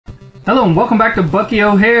Hello and welcome back to Bucky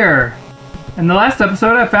O'Hare. In the last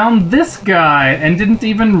episode I found this guy and didn't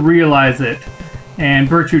even realize it. And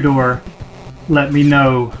Virtudor let me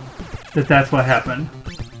know that that's what happened.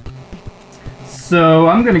 So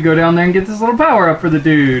I'm gonna go down there and get this little power up for the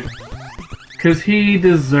dude. Cause he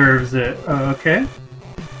deserves it. Okay.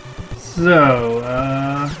 So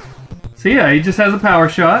yeah, he just has a power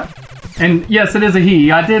shot. And yes, it is a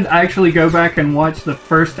he. I did actually go back and watch the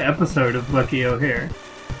first episode of Bucky O'Hare.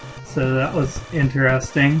 So that was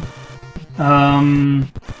interesting.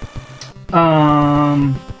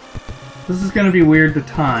 This is gonna be weird to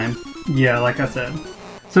time. Yeah, like I said.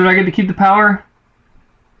 So do I get to keep the power?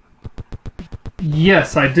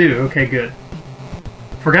 Yes, I do. Okay, good.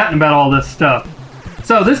 Forgotten about all this stuff.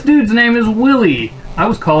 So this dude's name is Willie. I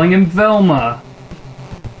was calling him Velma.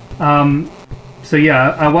 So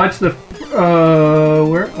yeah, I watched the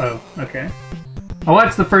okay. I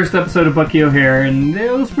watched the first episode of Bucky O'Hare, and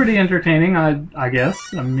it was pretty entertaining, I guess.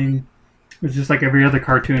 I mean, it was just like every other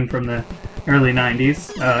cartoon from the early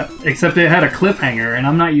 90s, except it had a cliffhanger, and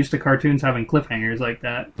I'm not used to cartoons having cliffhangers like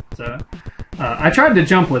that. So I tried to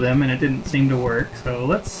jump with him, and it didn't seem to work. So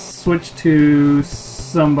let's switch to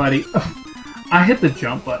somebody. Oh, I hit the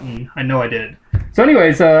jump button. I know I did. So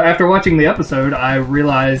anyways, after watching the episode, I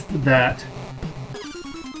realized that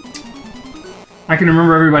I can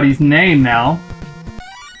remember everybody's name now.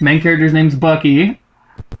 Main character's name's Bucky.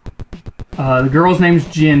 The girl's name's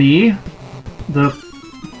Jenny. The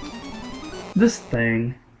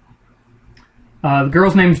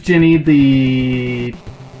girl's name's Jenny. The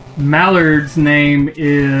Mallard's name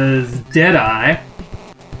is Deadeye.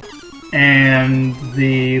 And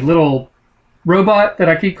the little robot that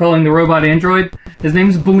I keep calling the robot android, his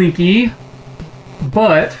name's Blinky.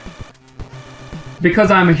 But because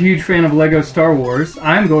I'm a huge fan of LEGO Star Wars,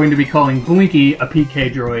 I'm going to be calling Blinky a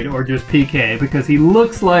PK droid, or just PK, because he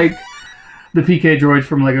looks like the PK droids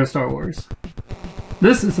from LEGO Star Wars.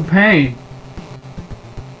 This is a pain.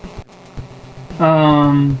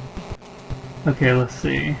 Okay, let's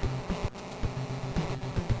see.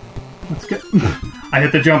 Let's get... I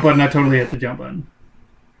hit the jump button, I totally hit the jump button.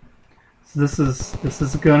 So this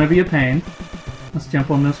is gonna be a pain. Let's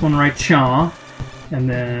jump on this one right chaw. And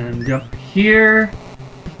then jump here,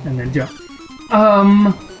 and then jump.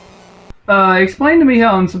 Explain to me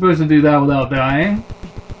how I'm supposed to do that without dying.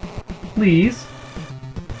 Please.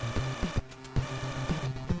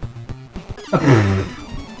 Am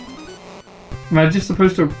I just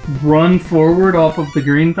supposed to run forward off of the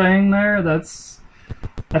green thing there? That's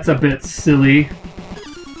a bit silly.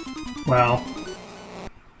 Wow.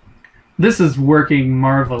 This is working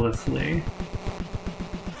marvelously.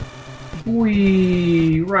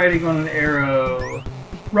 Whee! Riding on an arrow.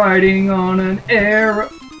 Riding on an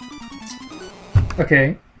arrow.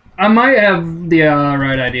 Okay. I might have the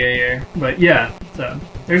right idea here. But yeah, so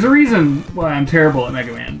there's a reason why I'm terrible at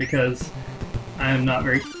Mega Man, because I'm not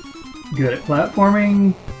very good at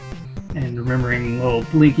platforming and remembering little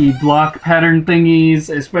blinky block pattern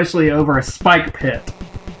thingies, especially over a spike pit.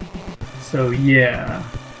 So yeah.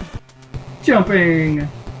 Jumping.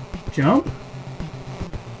 Jump?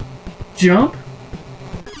 Jump?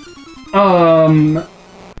 Now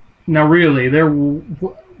really,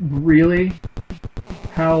 really?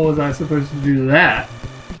 How was I supposed to do that?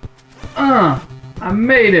 I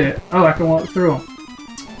made it! Oh, I can walk through them.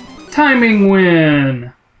 Timing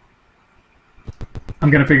win!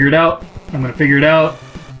 I'm gonna figure it out. I'm gonna figure it out.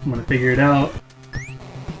 I'm gonna figure it out.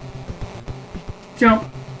 Jump.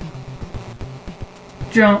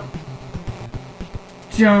 Jump.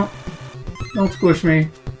 Jump. Don't squish me.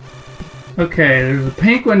 Okay, there's a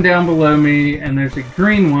pink one down below me, and there's a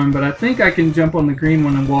green one, but I think I can jump on the green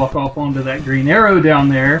one and walk off onto that green arrow down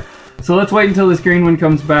there. So let's wait until this green one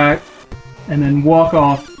comes back, and then walk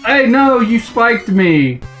off. Hey, no, you spiked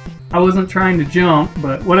me! I wasn't trying to jump,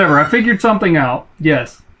 but whatever, I figured something out.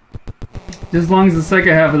 Yes. Just as long as the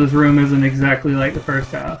second half of this room isn't exactly like the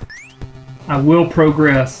first half. I will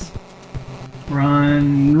progress.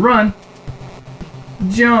 Run, run!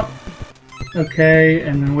 Jump! Okay,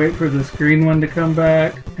 and then wait for this green one to come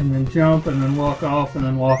back, and then jump, and then walk off, and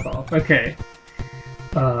then walk off. Okay.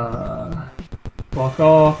 Walk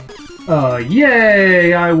off.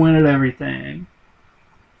 Yay! I win at everything.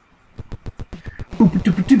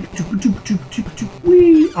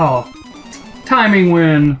 Whee! Oh. Timing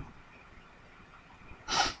win.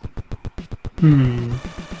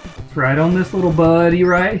 It's right on this little buddy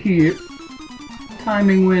right here.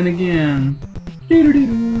 Timing win again.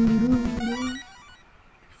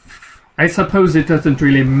 I suppose it doesn't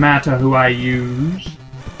really matter who I use.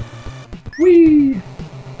 Whee!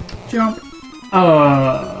 Jump.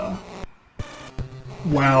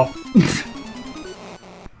 Wow.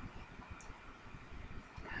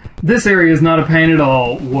 This area is not a pain at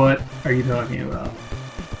all. What are you talking about?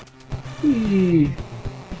 Eee.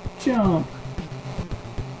 Jump.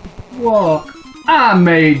 Walk. I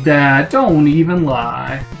made that. Don't even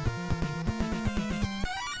lie.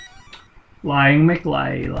 Lying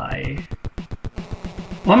McLie.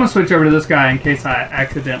 Well, I'm gonna switch over to this guy in case I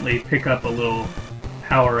accidentally pick up a little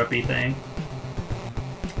power-uppy thing.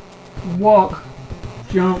 Walk.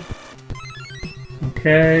 Jump.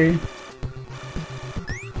 Okay.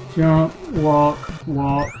 Jump. Walk.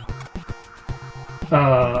 Walk.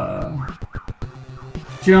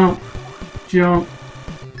 Jump. Jump.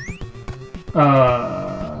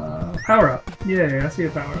 Power up. Yeah, I see a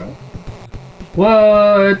power up.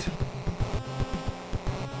 What?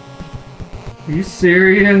 Are you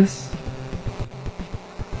serious?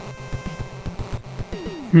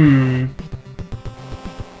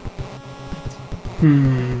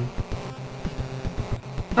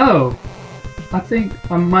 Oh, I think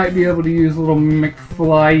I might be able to use a little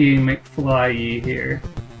McFlyy here.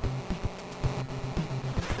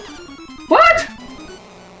 What?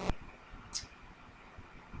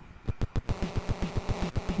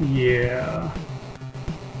 Yeah.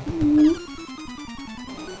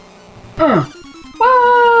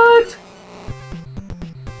 What?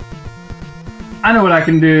 I know what I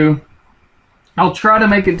can do. I'll try to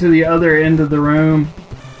make it to the other end of the room,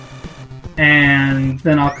 and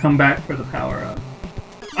then I'll come back for the power-up.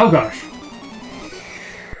 Oh gosh.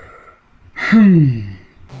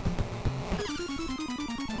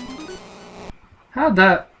 How'd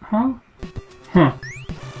that... Huh? Huh.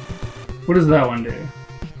 What does that one do?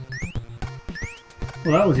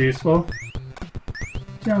 Well, that was useful.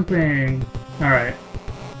 Jumping. Alright.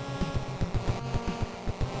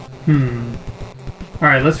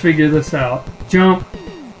 Alright, let's figure this out. Jump.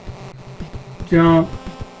 Jump.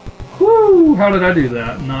 Whoo! How did I do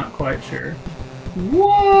that? Not quite sure.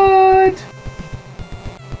 What?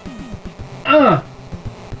 Ha!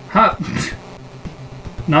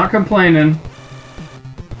 Not complaining.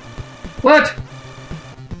 What?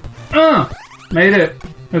 Made it.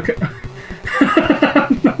 Okay.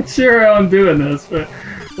 I'm not sure how I'm doing this, but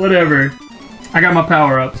whatever. I got my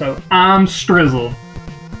power up, so I'm strizzled.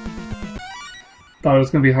 Thought it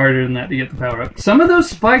was going to be harder than that to get the power up. Some of those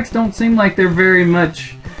spikes don't seem like they're very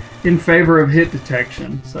much in favor of hit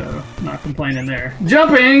detection, so not complaining there.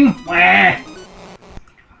 Jumping! Wah!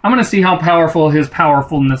 I'm going to see how powerful his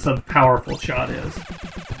powerfulness of powerful shot is.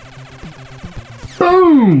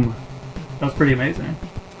 Boom! That was pretty amazing.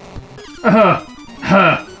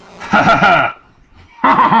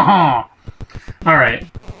 Alright.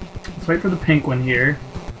 Let's wait for the pink one here.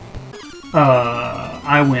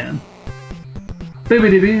 I win.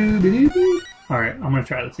 Alright, I'm gonna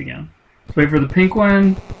try this again. Let's wait for the pink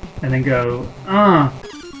one, and then go, I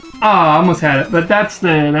almost had it, but that's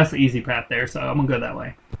the easy path there, so I'm gonna go that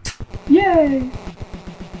way. Yay!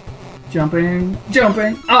 Jumping,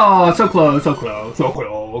 jumping. Oh, so close, so close, so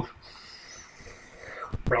close.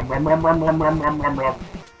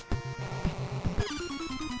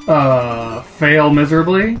 Fail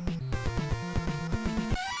miserably.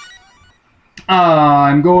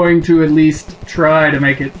 I'm going to at least try to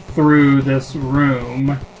make it through this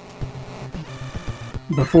room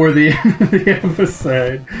before the end of the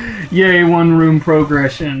episode. Yay, one room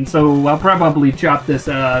progression. So I'll probably chop this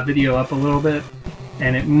video up a little bit,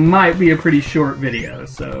 and it might be a pretty short video,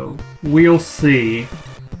 so we'll see.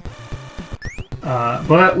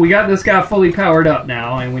 But we got this guy fully powered up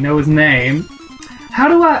now, and we know his name. How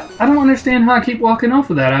do I don't understand how I keep walking off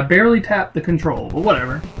of that. I barely tapped the control, but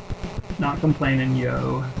whatever. Not complaining,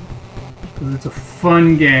 yo. Because it's a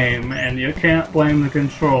fun game, and you can't blame the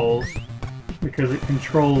controls, because it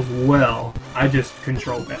controls well. I just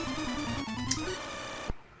control it.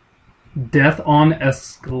 Death on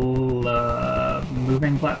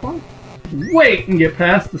moving platform? Wait and get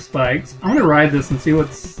past the spikes. I'm gonna ride this and see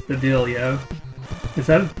what's the deal, yo. Is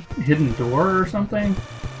that a hidden door or something?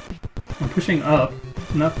 I'm pushing up.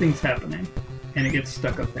 Nothing's happening. And it gets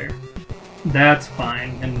stuck up there. That's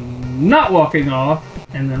fine. And not walking off.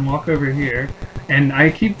 And then walk over here. And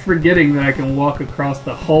I keep forgetting that I can walk across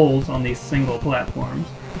the holes on these single platforms.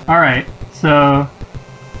 Alright, so...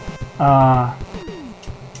 wow,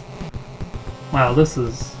 this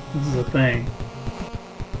is a thing.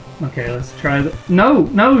 Okay, let's try the... No!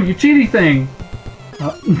 No! You cheaty thing!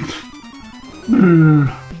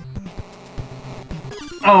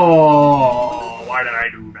 Oh, why did I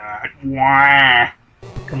do that? Why?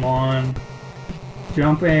 Come on.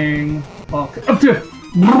 Jumping. Okay. Up to.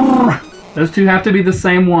 Those two have to be the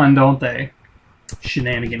same one, don't they?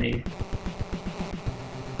 Shenanigans.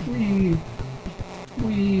 Wee.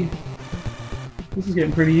 Wee. This is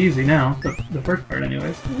getting pretty easy now. The first part,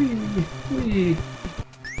 anyways. Wee. Wee.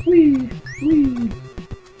 Wee. Wee.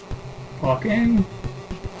 Walking.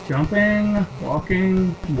 Jumping.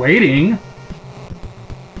 Walking. Waiting.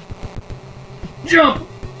 Jump!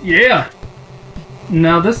 Yeah!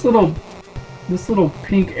 Now this little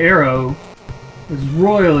pink arrow is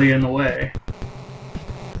royally in the way.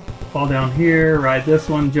 Fall down here, ride this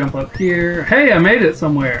one, jump up here. Hey, I made it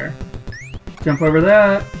somewhere! Jump over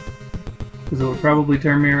that, because it would probably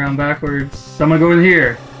turn me around backwards. So I'm gonna go in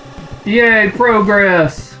here. Yay,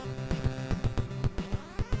 progress!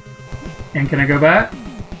 And can I go back?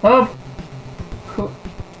 Oh! Cool.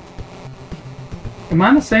 Am I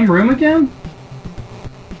in the same room again?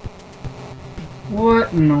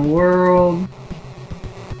 What in the world?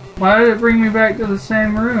 Why did it bring me back to the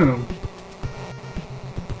same room?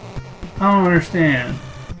 I don't understand.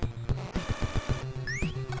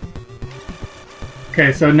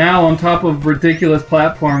 Okay, so now on top of ridiculous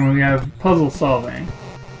platform, we have puzzle solving.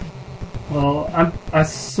 Well, I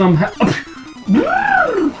somehow...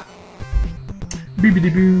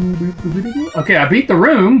 Okay, I beat the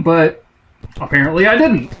room, but apparently I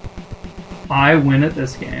didn't. I win at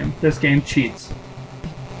this game. This game cheats.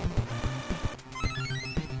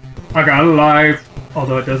 I got a life,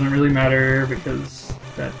 although it doesn't really matter because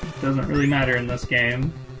that doesn't really matter in this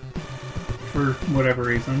game for whatever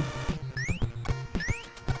reason.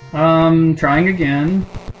 Trying again.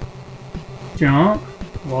 Jump,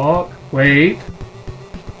 walk, wait,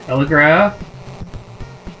 telegraph,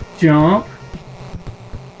 jump.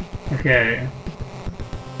 Okay.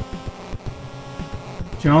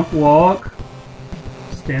 Jump, walk,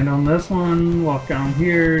 stand on this one, walk down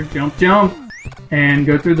here, jump, jump, and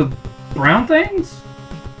go through the brown things?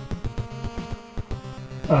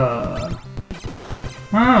 Oh,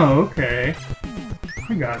 okay.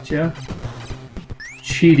 I gotcha.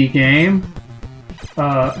 Cheaty game.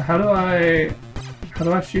 How do I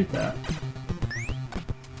shoot that?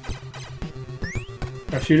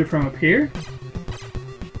 I shoot it from up here?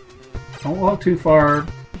 Don't walk too far,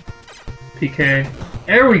 PK.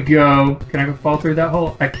 There we go! Can I fall through that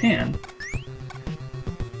hole? I can.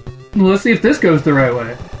 Let's see if this goes the right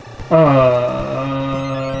way.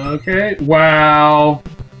 Okay. Wow.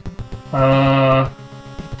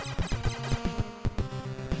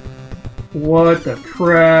 What the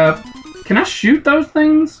crap? Can I shoot those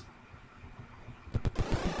things?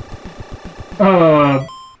 I'm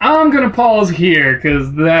gonna pause here,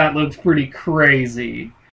 because that looks pretty crazy.